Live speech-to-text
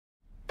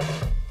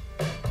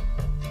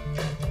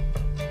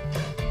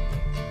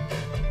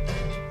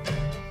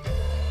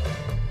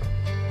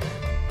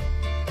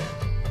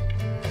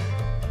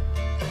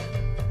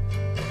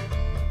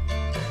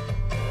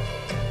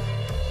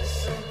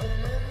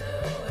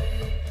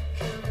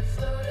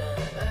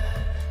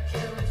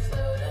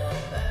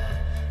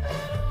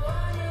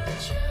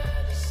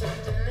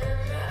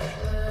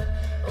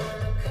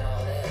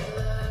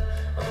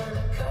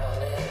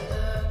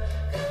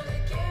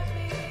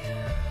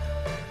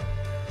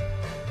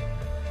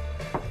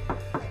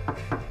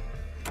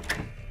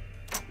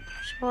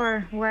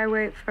Or why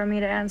wait for me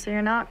to answer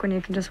your knock when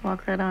you can just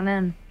walk right on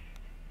in?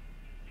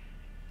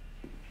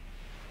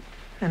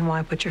 And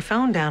why put your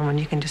phone down when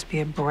you can just be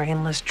a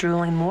brainless,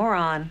 drooling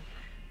moron?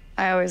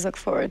 I always look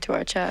forward to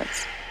our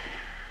chats.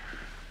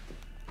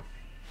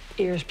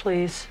 Ears,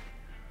 please.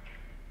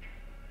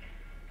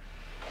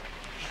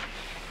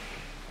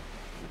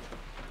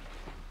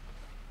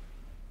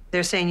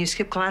 They're saying you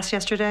skipped class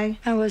yesterday?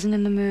 I wasn't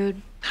in the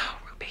mood. Oh,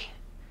 Ruby.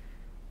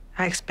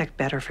 I expect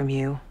better from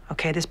you,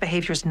 okay? This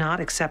behavior is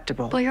not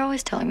acceptable. Well, you're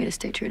always telling me to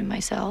stay true to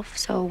myself,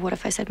 so what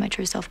if I said my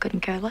true self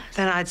couldn't care less?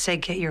 Then I'd say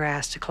get your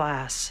ass to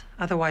class.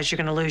 Otherwise, you're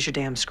gonna lose your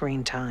damn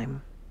screen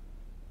time.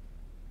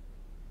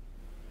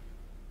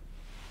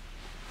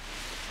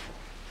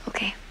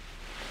 Okay.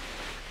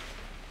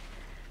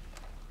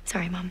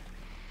 Sorry, Mom.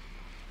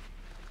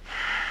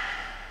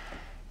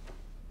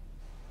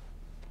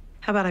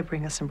 How about I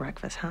bring us some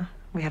breakfast, huh?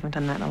 We haven't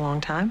done that in a long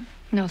time.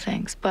 No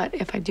thanks, but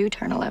if I do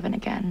turn 11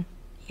 again,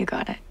 you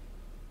got it.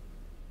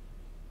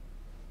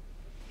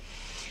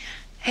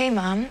 Hey,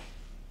 Mom.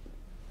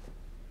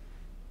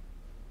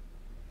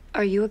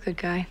 Are you a good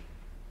guy?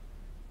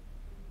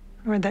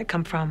 Where'd that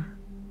come from?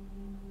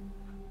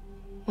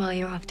 Well,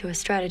 you're off to a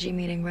strategy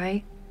meeting,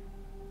 right?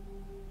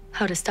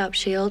 How to stop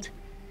S.H.I.E.L.D.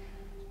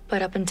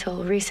 But up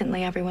until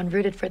recently, everyone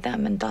rooted for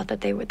them and thought that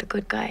they were the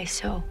good guy,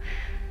 so...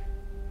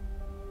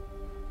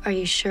 Are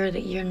you sure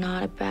that you're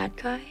not a bad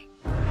guy?